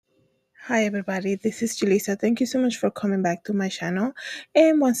Hi everybody, this is Julissa. Thank you so much for coming back to my channel.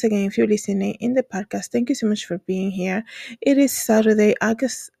 And once again, if you're listening in the podcast, thank you so much for being here. It is Saturday,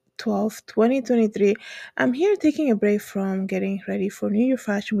 August 12th, 2023. I'm here taking a break from getting ready for New Year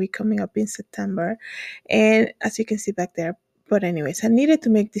Fashion Week coming up in September. And as you can see back there, but anyways, I needed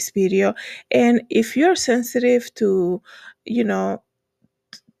to make this video. And if you're sensitive to, you know,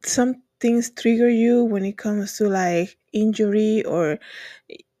 some things trigger you when it comes to like injury or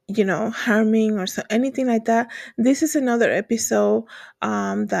harming or anything like that, this is another episode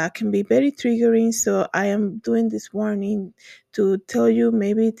that can be very triggering. So I am doing this warning to tell you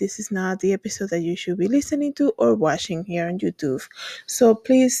maybe this is not the episode that you should be listening to or watching here on YouTube. So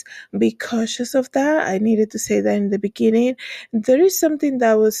please be cautious of that. I needed to say that in the beginning. There is something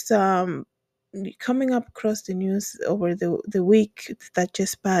that was coming up across the news over the week that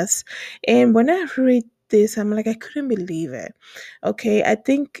just passed. And when I read this, I'm like, I couldn't believe it. Okay, I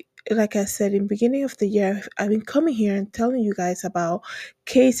think, like I said in beginning of the year, I've been coming here and telling you guys about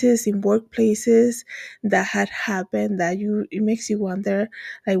cases in workplaces that had happened that it makes you wonder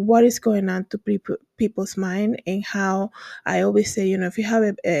like what is going on to people's mind. And how I always say, if you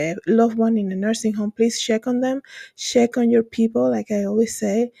have a loved one in a nursing home, please check on them, check on your people, like I always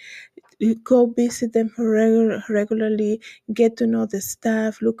say. You go visit them regularly, get to know the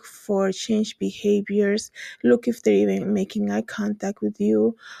staff, look for changed behaviors, look if they're even making eye contact with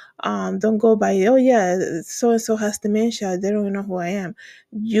you. Don't go by, oh yeah, so and so has dementia, they don't know who I am.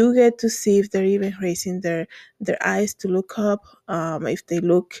 You get to see if they're even raising their eyes to look up, if they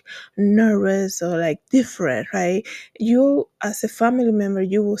look nervous or like different, right? You, as a family member,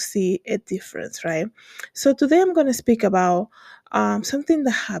 you will see a difference, right? So today I'm going to speak about something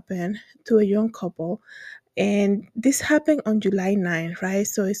that happened to a young couple. And this happened on July 9th, right?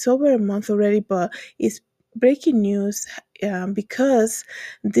 So it's over a month already, but it's breaking news because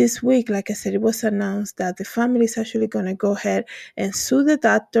this week, like I said, it was announced that the family is actually going to go ahead and sue the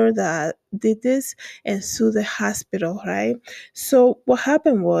doctor that did this and sue the hospital, right? So what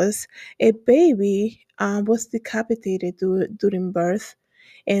happened was a baby was decapitated during birth,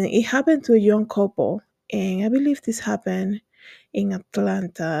 and it happened to a young couple. And I believe this happened in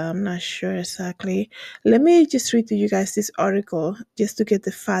Atlanta. I'm not sure exactly. Let me just read to you guys this article just to get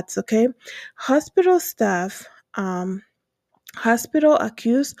the facts, okay? Hospital staff, hospital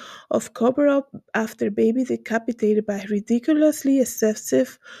accused of cover up after baby decapitated by ridiculously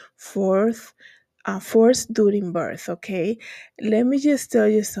excessive force. Force during birth. Okay, let me just tell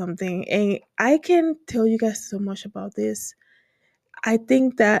you something, and I can tell you guys so much about this. I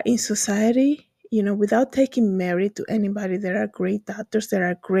think that in society, without taking merit to anybody, there are great doctors, there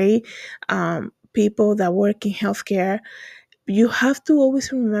are great people that work in healthcare. You have to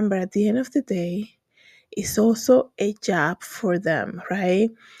always remember at the end of the day, it's also a job for them, right?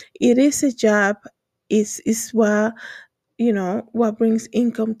 It is a job, is what, what brings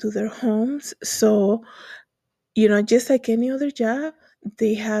income to their homes. So just like any other job,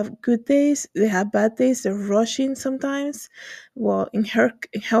 they have good days, they have bad days, they're rushing sometimes. Well, in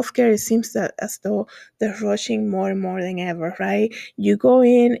healthcare, it seems that as though they're rushing more and more than ever, right? You go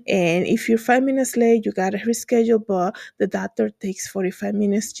in, and if you're 5 minutes late, you gotta reschedule, but the doctor takes 45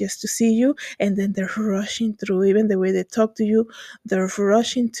 minutes just to see you, and then they're rushing through. Even the way they talk to you, they're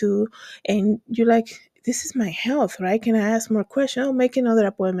rushing to, and you're like, this is my health, right? Can I ask more questions? Oh, make another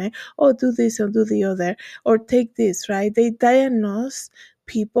appointment. Oh, do this or do the other, or take this, right? They diagnose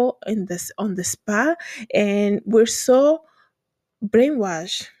people in this on the spot, and we're so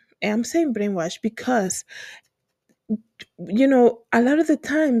brainwashed. And I'm saying brainwashed because a lot of the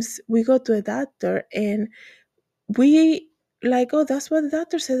times we go to a doctor and we like, oh, that's what the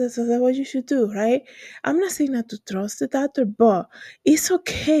doctor says, that's what you should do, right? I'm not saying not to trust the doctor, but it's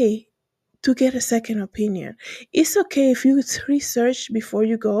okay to get a second opinion. It's okay if you research before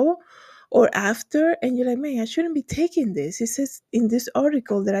you go or after, and you're like, man, I shouldn't be taking this. It says in this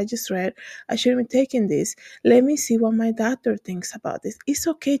article that I just read, I shouldn't be taking this. Let me see what my doctor thinks about this. It's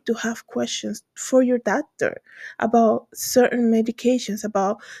okay to have questions for your doctor about certain medications,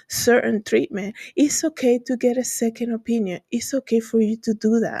 about certain treatment. It's okay to get a second opinion. It's okay for you to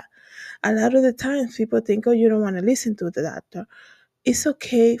do that. A lot of the times people think, oh, you don't want to listen to the doctor. It's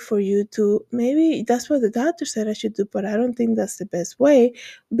okay for you to, maybe that's what the doctor said I should do, but I don't think that's the best way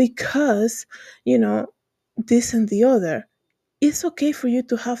because, you know, this and the other. It's okay for you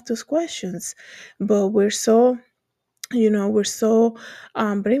to have those questions, but we're so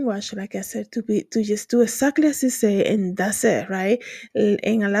brainwashed, like I said, to just do exactly as you say, and that's it, right?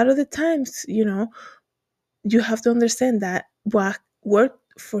 And a lot of the times, you have to understand that what worked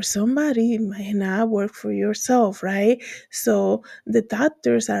for somebody, it might not work for yourself, right? So the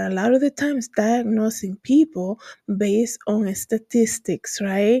doctors are a lot of the times diagnosing people based on statistics,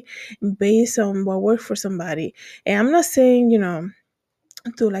 right? Based on what works for somebody. And I'm not saying,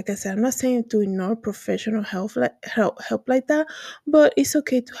 to, like I said, I'm not saying to ignore professional help like that, but it's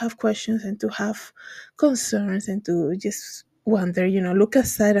okay to have questions and to have concerns and to just wonder, look at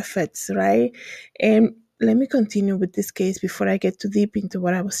side effects, right? And let me continue with this case before I get too deep into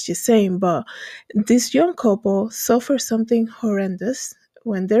what I was just saying. But this young couple suffered something horrendous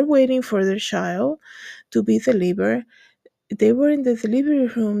when they're waiting for their child to be delivered. They were in the delivery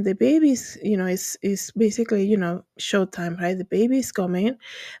room. The baby's, is basically, showtime, right? The baby is coming,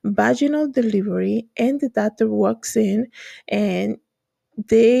 vaginal delivery, and the doctor walks in, and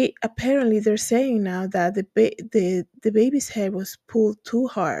they're saying now that the baby's head was pulled too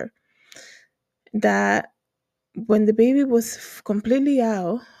hard, that when the baby was completely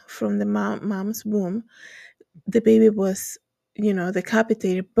out from the mom's womb, the baby was,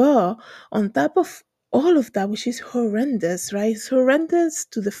 decapitated. But on top of all of that, which is horrendous, right? It's horrendous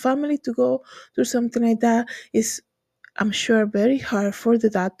to the family to go through something like that. Is, I'm sure, very hard for the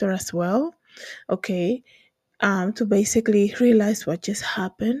doctor as well. Okay, to basically realize what just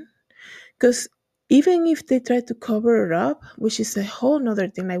happened, because even if they try to cover it up, which is a whole nother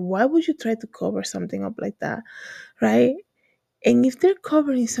thing, like why would you try to cover something up like that, right? And if they're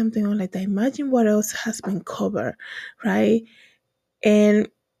covering something up like that, imagine what else has been covered, right? And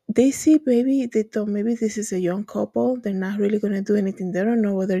they see, maybe they thought maybe this is a young couple. They're not really going to do anything. They don't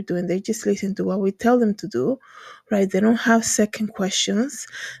know what they're doing. They just listen to what we tell them to do, right? They don't have second questions.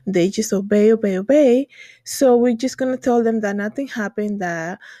 They just obey, obey, obey. So we're just going to tell them that nothing happened,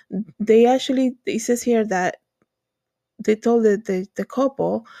 that they actually, it says here that they told the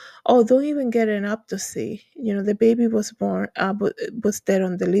couple, oh, don't even get an autopsy. The baby was born, was dead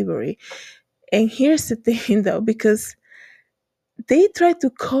on delivery. And here's the thing, though, because they tried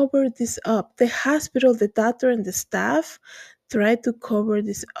to cover this up. The hospital, the doctor, and the staff tried to cover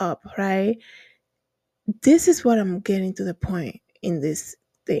this up, right? This is what I'm getting to the point in this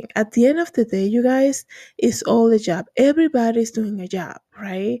thing. At the end of the day, you guys, it's all a job. Everybody's doing a job,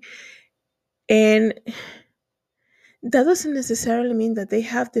 right? And that doesn't necessarily mean that they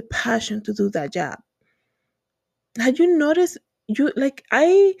have the passion to do that job. Have you noticed, you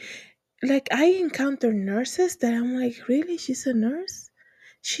I encounter nurses that I'm like, really? She's a nurse?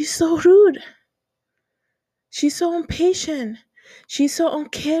 She's so rude. She's so impatient. She's so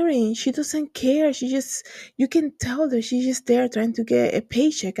uncaring. She doesn't care. You can tell that she's just there trying to get a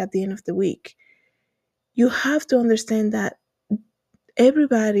paycheck at the end of the week. You have to understand that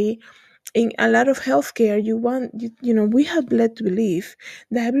everybody in a lot of healthcare, we have led to believe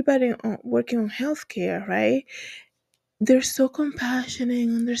that everybody working on healthcare, right? They're so compassionate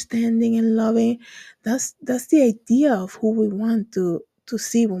and understanding and loving. That's the idea of who we want to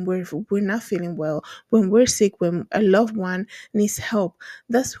see when we're not feeling well, when we're sick, when a loved one needs help.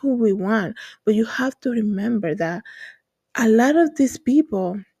 That's who we want. But you have to remember that a lot of these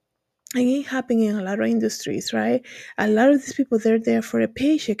people, and it happening in a lot of industries, right? A lot of these people, they're there for a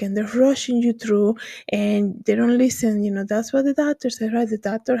paycheck and they're rushing you through and they don't listen. That's what the doctor said, right? The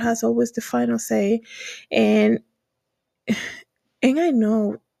doctor has always the final say. And I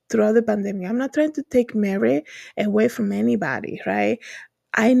know throughout the pandemic, I'm not trying to take merit away from anybody, right?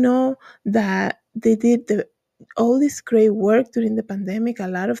 I know that they did all this great work during the pandemic, a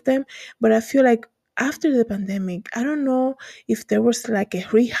lot of them, but I feel like after the pandemic, I don't know if there was like a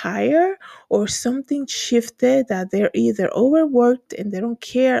rehire or something shifted, that they're either overworked and they don't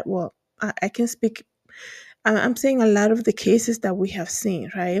care. Well, I can speak. I'm saying a lot of the cases that we have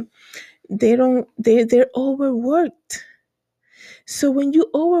seen, right? They're overworked. So when you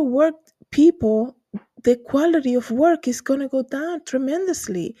overwork people, the quality of work is going to go down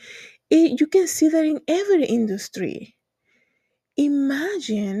tremendously. You can see that in every industry.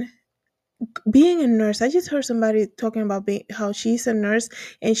 Imagine being a nurse. I just heard somebody talking about how she's a nurse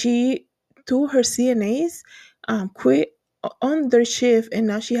and she, two her CNAs, quit on their shift, and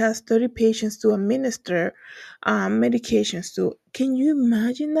now she has 30 patients to administer medications to. Can you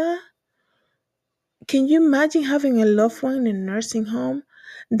imagine that? Can you imagine having a loved one in a nursing home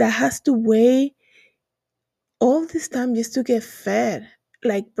that has to wait all this time just to get fed,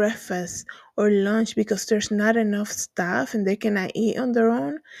 like breakfast or lunch, because there's not enough staff and they cannot eat on their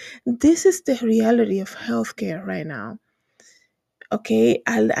own? This is the reality of healthcare right now. Okay,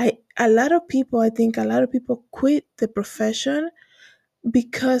 a lot of people, I think a lot of people quit the profession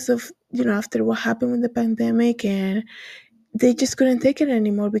because of, after what happened with the pandemic, and they just couldn't take it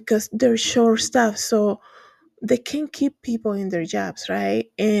anymore because they're short staffed. So they can keep people in their jobs,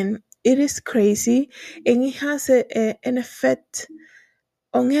 right? And it is crazy, and it has an effect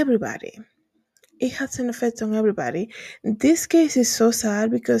on everybody. It has an effect on everybody. This case is so sad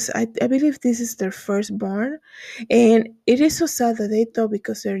because I believe this is their firstborn. And it is so sad that they thought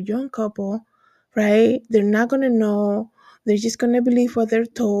because they're a young couple, right? They're not going to know. They're just going to believe what they're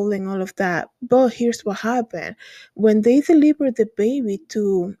told and all of that. But here's what happened. When they delivered the baby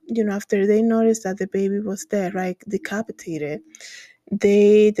to, after they noticed that the baby was dead, right? Decapitated,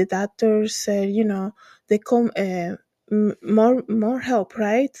 the doctors said, they come more help,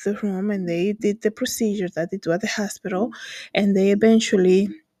 right, to the room, and they did the procedure that they do at the hospital, and they eventually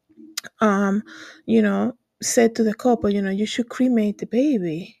um you know said to the couple, you should cremate the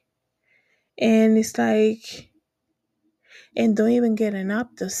baby. And it's like, and don't even get an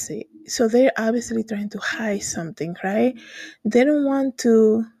autopsy. So they're obviously trying to hide something, right? They don't want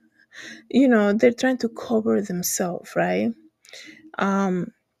to, they're trying to cover themselves, right?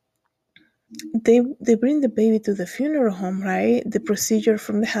 um they bring the baby to the funeral home, right? The procedure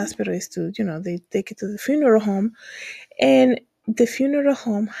from the hospital is to, they take it to the funeral home, and the funeral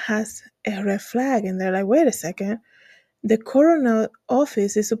home has a red flag, and they're like, wait a second, the coroner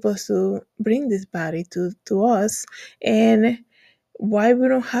office is supposed to bring this body to us, and why we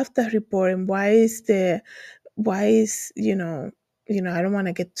don't have that report, and why is I don't want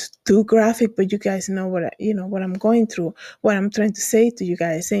to get too graphic, but you guys know what I'm going through, what I'm trying to say to you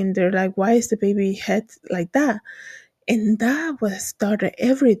guys. And they're like, why is the baby head like that? And that was started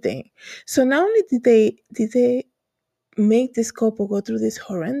everything. So not only did they make this couple go through this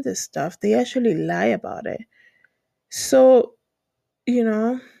horrendous stuff, they actually lie about it. So, you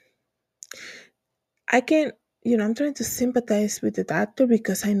know I can, I'm trying to sympathize with the doctor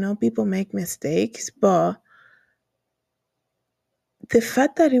because I know people make mistakes, but the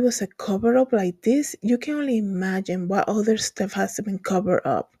fact that it was a cover up like this, you can only imagine what other stuff has been covered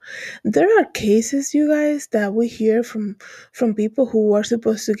up. There are cases, you guys, that we hear from people who are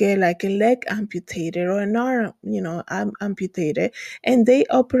supposed to get like a leg amputated or an arm, amputated, and they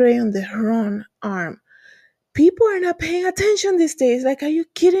operate on the wrong arm. People are not paying attention these days. Like, are you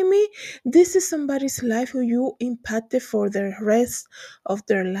kidding me? This is somebody's life who you impacted for the rest of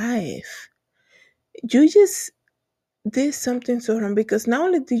their life. You just did something so wrong because not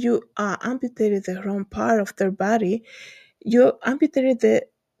only did you amputated the wrong part of their body, you amputated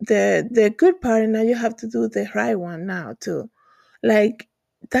the good part, and now you have to do the right one now too. Like,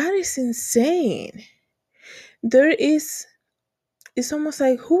 that is insane. There is It's almost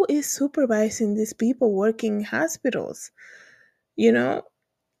like, who is supervising these people working in hospitals? You know,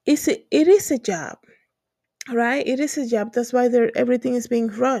 it is a job, right? It is a job. That's why everything is being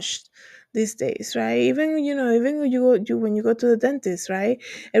rushed these days, right? Even when you go to the dentist, right?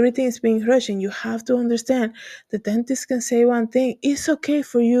 Everything is being rushed, and you have to understand the dentist can say one thing. It's okay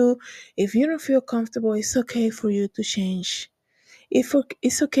for you if you don't feel comfortable. It's okay for you to change. If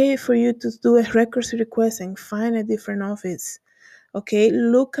it's okay for you to do a records request and find a different office. Okay,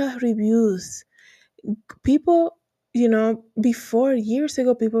 look at reviews. People, before, years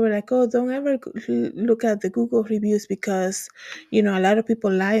ago, people were like, oh, don't ever look at the Google reviews because a lot of people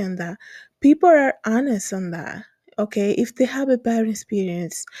lie on that. People are honest on that. Okay, if they have a bad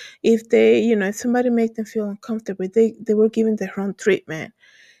experience, if if somebody makes them feel uncomfortable, they were given the wrong treatment.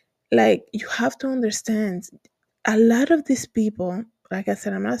 Like, you have to understand, a lot of these people, like I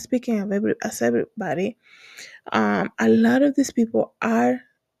said, I'm not speaking of everybody. A lot of these people are,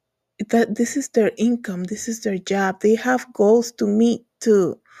 that this is their income, this is their job. They have goals to meet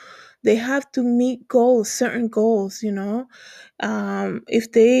too. They have to meet goals, certain goals. If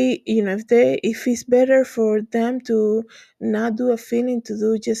it's better for them to not do a feeling, to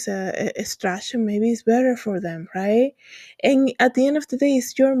do just a extraction, maybe it's better for them, right? And at the end of the day,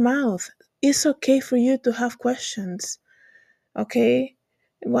 it's your mouth. It's okay for you to have questions. Okay,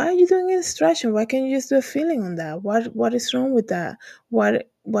 why are you doing instruction? Why can't you just do a feeling on that? What is wrong with that? What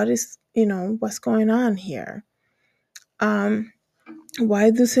is, what's going on here? um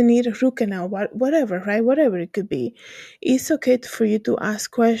why does it need a root canal? Whatever, right? Whatever it could be, it's okay for you to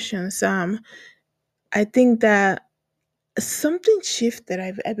ask questions. I think that something shifted.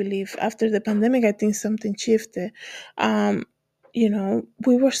 I believe after the pandemic, I think something shifted. um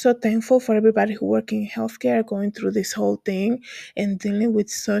we were so thankful for everybody who work in healthcare going through this whole thing and dealing with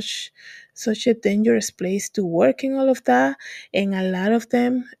such a dangerous place to work and all of that. And a lot of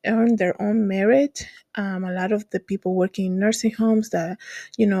them earn their own merit. A lot of the people working in nursing homes that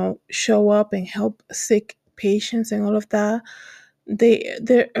show up and help sick patients and all of that,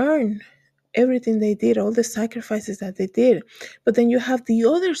 they earn everything they did, all the sacrifices that they did. But then you have the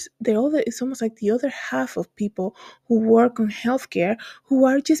others, the other, it's almost like the other half of people who work on healthcare who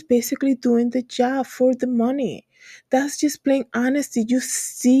are just basically doing the job for the money. That's just plain honesty. You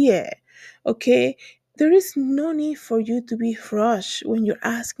see it. Okay? There is no need for you to be rushed when you're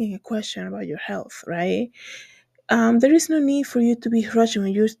asking a question about your health, right? There is no need for you to be rushing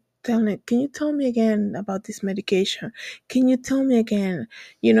when you're telling it. Can you tell me again about this medication? Can you tell me again?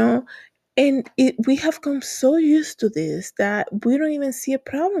 You know, we have come so used to this that we don't even see a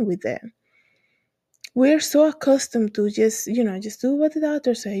problem with it. We're so accustomed to just do what the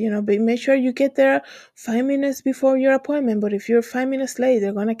doctor say, but make sure you get there 5 minutes before your appointment. But if you're 5 minutes late,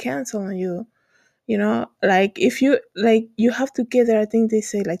 they're gonna cancel on you. Like if you have to get there, I think they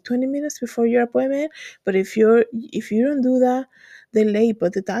say like 20 minutes before your appointment. But if you don't do that, they're late.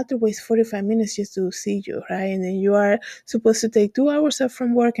 But the doctor waits 45 minutes just to see you, right? And then you are supposed to take 2 hours off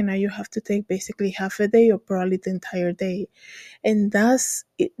from work, and now you have to take basically half a day or probably the entire day. And that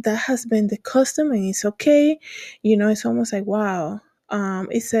has been the custom, and it's okay. It's almost like, wow.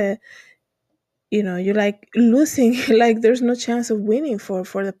 It's a you're like losing, like there's no chance of winning for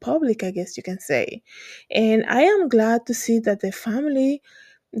the public, I guess you can say. And I am glad to see that the family,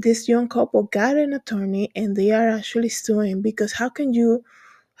 this young couple, got an attorney and they are actually suing, because how can you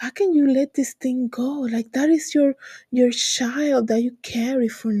let this thing go? Like, that is your child that you carry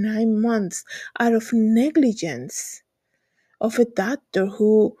for 9 months out of negligence of a doctor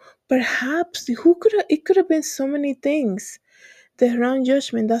who perhaps who could have it could have been so many things. The wrong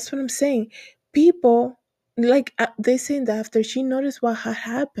judgment. That's what I'm saying. People, like, they saying that after she noticed what had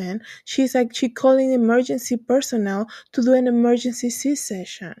happened, she calling emergency personnel to do an emergency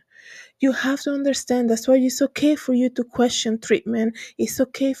C-section. You have to understand, that's why it's okay for you to question treatment. It's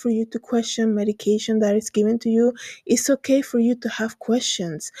okay for you to question medication that is given to you. It's okay for you to have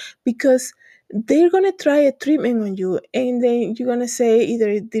questions, because they're gonna try a treatment on you, and then you're gonna say either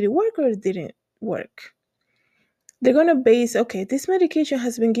it did it work or it didn't work. They're going to base, okay, this medication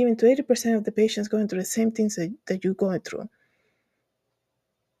has been given to 80% of the patients going through the same things that you're going through.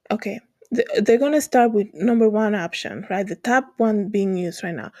 Okay, they're going to start with number one option, right? The top one being used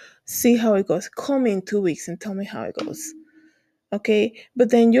right now. See how it goes. Call me in 2 weeks and tell me how it goes. Okay, but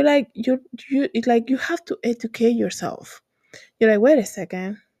then you're like, it's like you have to educate yourself. You're like, wait a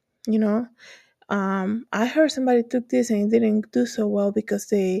second, you know, I heard somebody took this and it didn't do so well because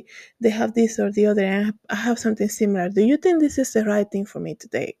they have this or the other, and I have something similar. Do you think this is the right thing for me to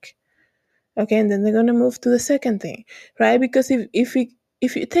take? Okay, and then they're gonna move to the second thing, right? Because if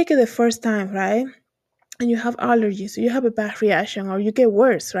you take it the first time, right, and you have allergies, or you have a bad reaction, or you get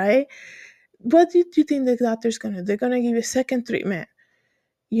worse, right? What do you think the doctor's gonna do? They're gonna give you a second treatment.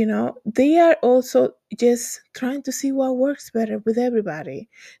 They are also just trying to see what works better with everybody,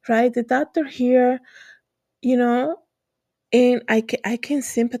 right? The doctor here, you know and I can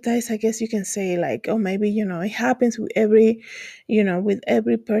sympathize, I guess you can say, like, oh, maybe, it happens with every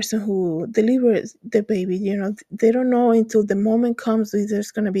person who delivers the baby. They don't know until the moment comes if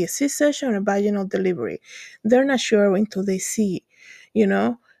there's going to be a C-section or vaginal delivery. They're not sure until they see, you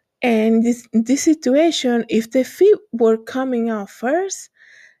know and this situation, if the feet were coming out first,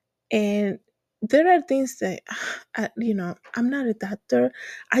 and there are things that, I'm not a doctor.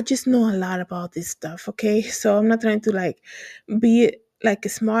 I just know a lot about this stuff, okay? So I'm not trying to, like, be like a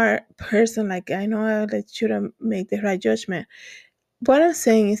smart person. Like, I know I like, shouldn't make the right judgment. What I'm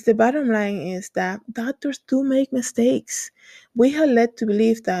saying is, the bottom line is that doctors do make mistakes. We are led to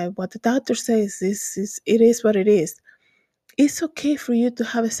believe that what the doctor says is it is what it is. It's okay for you to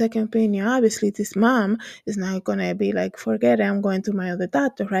have a second opinion. Obviously, this mom is not gonna be like, forget it, I'm going to my other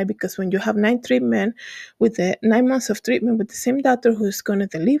doctor, right? Because when you have 9 months of treatment with the same doctor who's gonna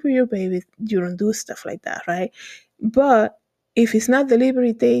deliver your baby, you don't do stuff like that, right? But if it's not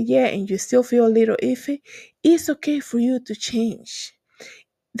delivery day yet and you still feel a little iffy, it's okay for you to change.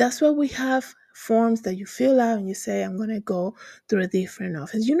 That's why we have forms that you fill out and you say, I'm gonna go through a different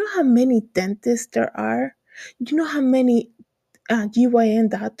office. You know how many dentists there are? You know how many GYN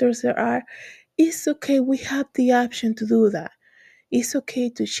doctors there are? It's okay. We have the option to do that. It's okay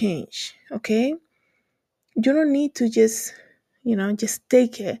to change. Okay. You don't need to just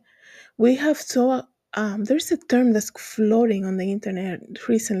take it. We have there's a term that's floating on the internet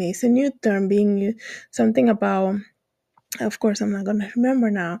recently. It's a new term being used, something about, of course, I'm not going to remember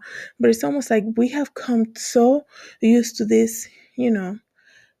now, but it's almost like we have come so used to this,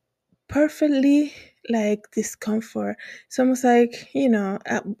 perfectly, like, discomfort. It's almost like,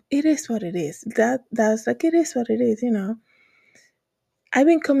 it is what it is. That's like, it is what it is. I've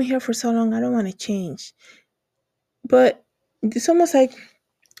been coming here for so long, I don't want to change. But it's almost like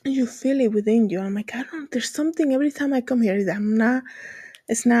You feel it within you. I'm like, I don't, there's something every time I come here that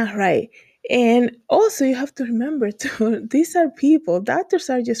it's not right. And also, you have to remember too, these are people, doctors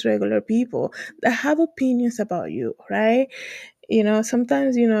are just regular people that have opinions about you, right?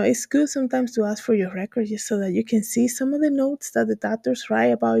 Sometimes, it's good sometimes to ask for your record just so that you can see some of the notes that the doctors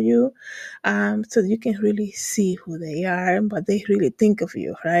write about you, so that you can really see who they are and what they really think of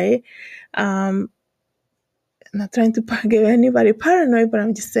you, right? Um, not trying to give anybody paranoid, but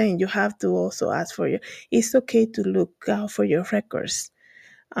I'm just saying you have to also ask for your. It's okay to look out for your records.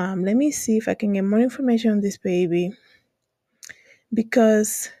 Let me see if I can get more information on this baby,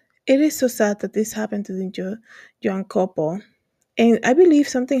 because it is so sad that this happened to the young couple. And I believe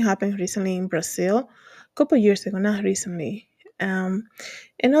something happened recently in Brazil, a couple years ago, not recently.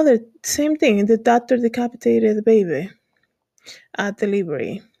 Another same thing, the doctor decapitated the baby at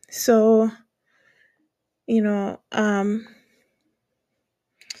delivery. So, you know, um,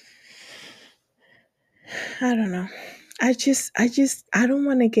 I don't know. I don't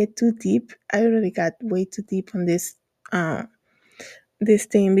want to get too deep. I already got way too deep on uh, this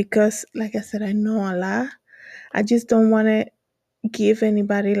thing because, like I said, I know a lot. I just don't want to give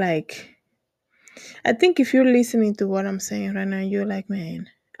anybody like. I think if you're listening to what I'm saying right now, you're like, man,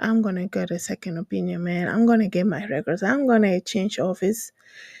 I'm gonna get a second opinion, man. I'm gonna get my records. I'm gonna change office.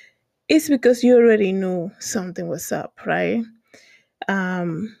 It's because you already knew something was up, right?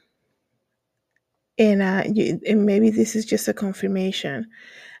 Um, and maybe this is just a confirmation.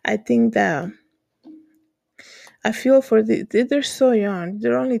 I think that I feel for they're so young.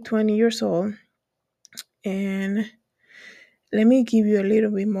 They're only 20 years old. And let me give you a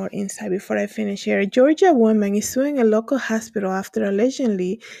little bit more insight before I finish here. A Georgia woman is suing a local hospital after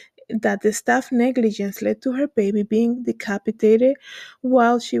allegedly that the staff negligence led to her baby being decapitated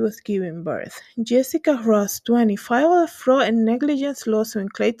while she was giving birth. Jessica Ross, 20, filed a fraud and negligence lawsuit in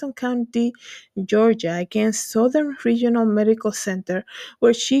Clayton County, Georgia, against Southern Regional Medical Center,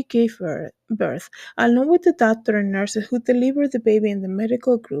 where she gave birth, along with the doctor and nurses who delivered the baby in the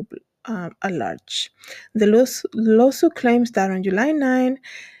medical group at large. The lawsuit claims that on July 9,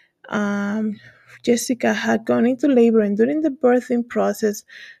 um, Jessica had gone into labor, and during the birthing process,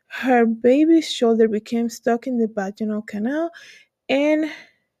 her baby's shoulder became stuck in the vaginal canal. And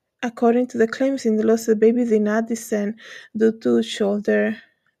according to the claims in the lawsuit, the baby did not descend due to shoulder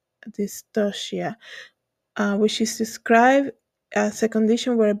dystocia, which is described as a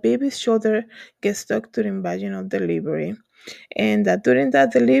condition where a baby's shoulder gets stuck during vaginal delivery. And that during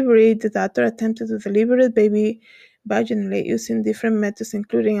that delivery, the doctor attempted to deliver the baby vaginally using different methods,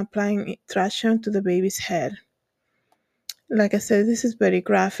 including applying traction to the baby's head. Like I said, this is very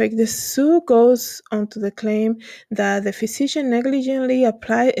graphic. The suit goes on to the claim that the physician negligently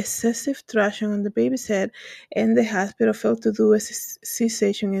applied excessive traction on the baby's head and the hospital failed to do a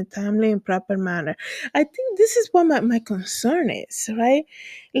C-section in a timely and proper manner. I think this is what my concern is, right?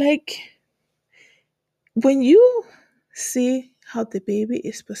 Like, when you see how the baby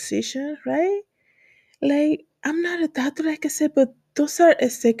is positioned, right? Like, I'm not a doctor, like I said, but those are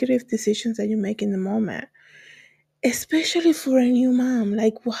executive decisions that you make in the moment, especially for a new mom.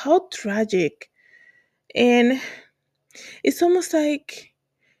 Like, how tragic. And it's almost like,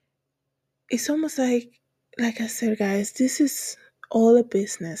 it's almost like I said, guys, this is all a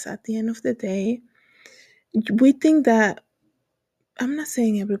business. At the end of the day, we think that I'm not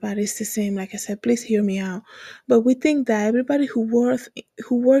saying everybody's the same, like I said, please hear me out. But we think that everybody who works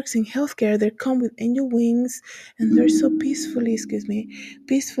in healthcare, they come with angel wings and they're so peacefully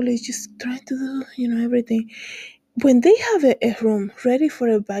just trying to do, everything. When they have a room ready for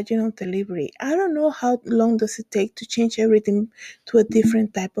a vaginal delivery, I don't know how long does it take to change everything to a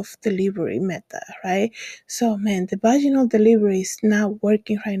different type of delivery method, right? So man, the vaginal delivery is not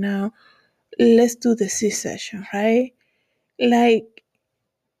working right now. Let's do the C-section, right? Like,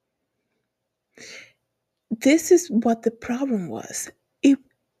 this is what the problem was. If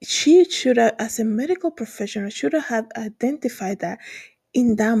she should have, as a medical professional, should have identified that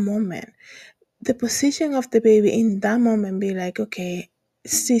in that moment. The position of the baby in that moment, be like, okay,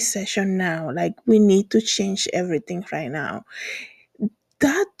 C-section now. Like, we need to change everything right now.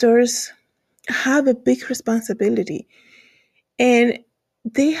 Doctors have a big responsibility, and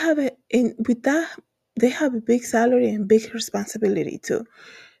they have with that they have a big salary and big responsibility too.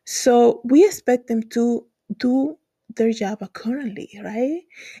 So we expect them to do their job accordingly, right?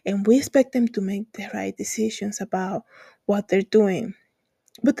 And we expect them to make the right decisions about what they're doing.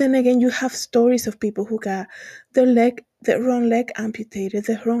 But then again, you have stories of people who got their wrong leg amputated,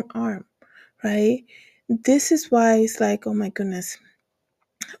 their wrong arm, right? This is why it's like, oh my goodness,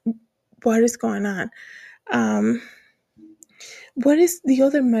 what is going on? Um, what is the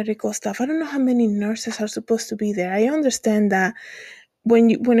other medical stuff? I don't know how many nurses are supposed to be there. I understand that when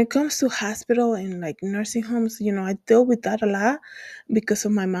it comes to hospital and like nursing homes, I deal with that a lot because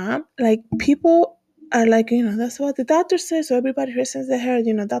of my mom. Like people are like, that's what the doctor says, so everybody listens to her.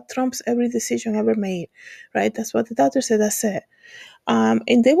 That trumps every decision ever made, right? That's what the doctor said. That's it.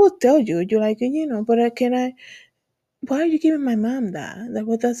 And they will tell you, you're like, but can I? Why are you giving my mom that? Like,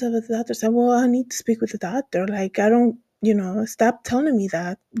 what does the doctor say? Well, I need to speak with the doctor. Like, I don't, stop telling me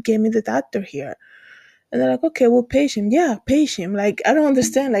that. Get me the doctor here. And they're like, okay, well, page him. Yeah, page him. Like, I don't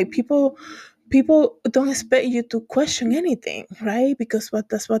understand. Like, people don't expect you to question anything, right? Because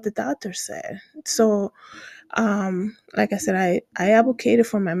that's what the doctor said. So, like I said, I advocated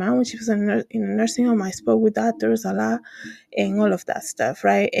for my mom when she was in a nursing home. I spoke with doctors a lot and all of that stuff,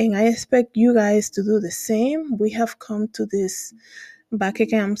 right? And I expect you guys to do the same. We have come to this back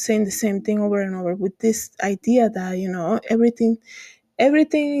again. I'm saying the same thing over and over with this idea that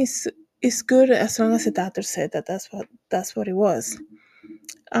everything is good as long as the doctor said that that's what it was.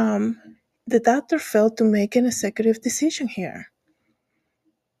 Um, the doctor failed to make an executive decision here.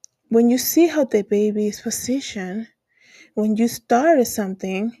 When you see how the baby is positioned, when you start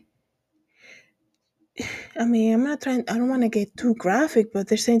something, I mean, I don't want to get too graphic, but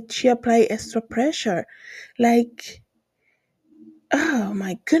they're saying she applied extra pressure. Like, oh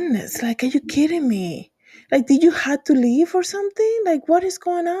my goodness, like, are you kidding me? Like, did you have to leave or something? Like, what is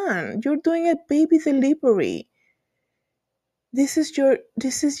going on? You're doing a baby delivery. This is your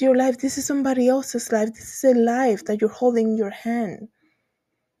life. This is somebody else's life. This is a life that you're holding in your hand.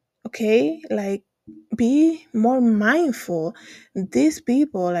 Okay? Like, be more mindful. These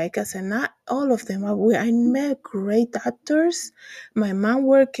people, like I said, not all of them. I met great doctors. My mom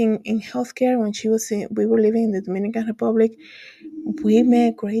worked in healthcare when we were living in the Dominican Republic. We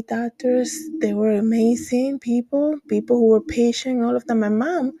met great doctors. They were amazing people who were patient, all of them. My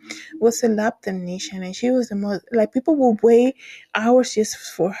mom was a lab technician, and she was the most, like, people would wait hours just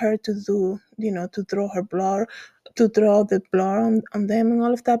for her to do, to draw her blood, to draw the blood on them and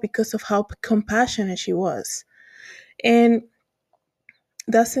all of that because of how compassionate she was. And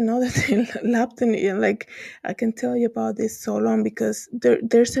that's another thing, lab technician, like, I can tell you about this so long because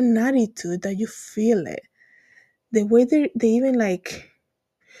there's an attitude that you feel it. The way they even like,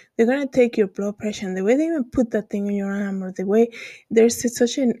 they're gonna take your blood pressure, and the way they even put that thing on your arm, or the way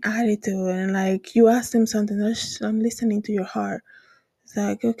such an attitude, and like you ask them something, I'm listening to your heart. It's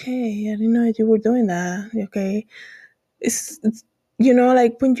like, okay, I didn't know you were doing that. Okay, it's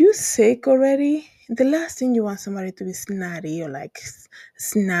like when you're sick already, the last thing you want somebody to be snotty or like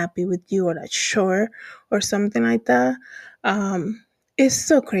snappy with you, or like sure or something like that. um it's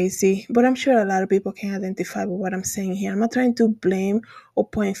so crazy, but I'm sure a lot of people can identify with what I'm saying here. I'm not trying to blame or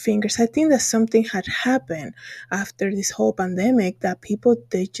point fingers. I think that something had happened after this whole pandemic that people,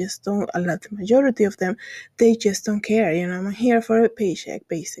 they just don't, a lot, the majority of them, they just don't care. I'm here for a paycheck,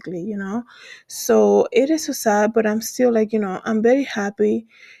 basically. So it is so sad, but I'm still like, I'm very happy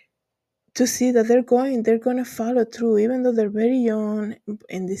to see that they're going to follow through, even though they're very young,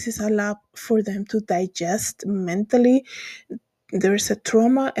 and this is a lot for them to digest mentally. There's a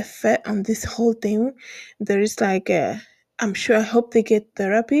trauma effect on this whole thing. There is like I'm sure, I hope they get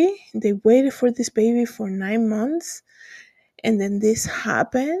therapy. They waited for this baby for 9 months, and then this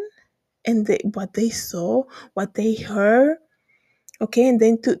happened, and what they saw, what they heard. Okay, and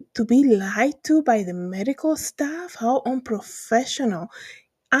then to be lied to by the medical staff, how unprofessional.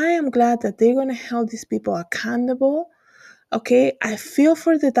 I am glad that they're gonna hold these people accountable. Okay, I feel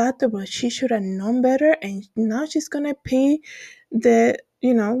for the doctor, but she should have known better, and now she's gonna pay the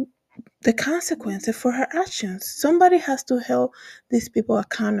the consequences for her actions. Somebody has to hold these people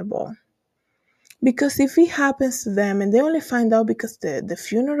accountable. Because if it happens to them and they only find out because the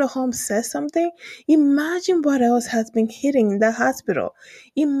funeral home says something, imagine what else has been hitting that hospital.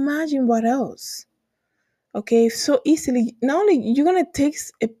 Imagine what else. Okay, so easily, not only you're gonna take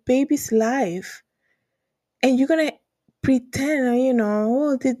a baby's life, and you're gonna pretend,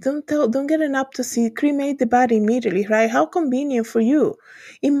 oh, they don't get an autopsy, cremate the body immediately, right? How convenient for you.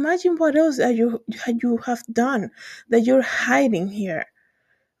 Imagine what else that you have done, that you're hiding here.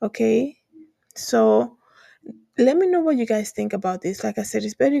 Okay, so let me know what you guys think about this. Like I said,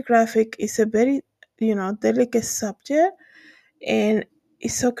 it's very graphic. It's a very, delicate subject. And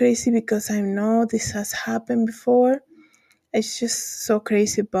it's so crazy because I know this has happened before. It's just so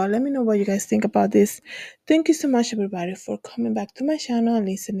crazy. But let me know what you guys think about this. Thank you so much, everybody, for coming back to my channel and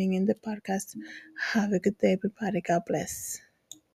listening in the podcast. Have a good day, everybody. God bless.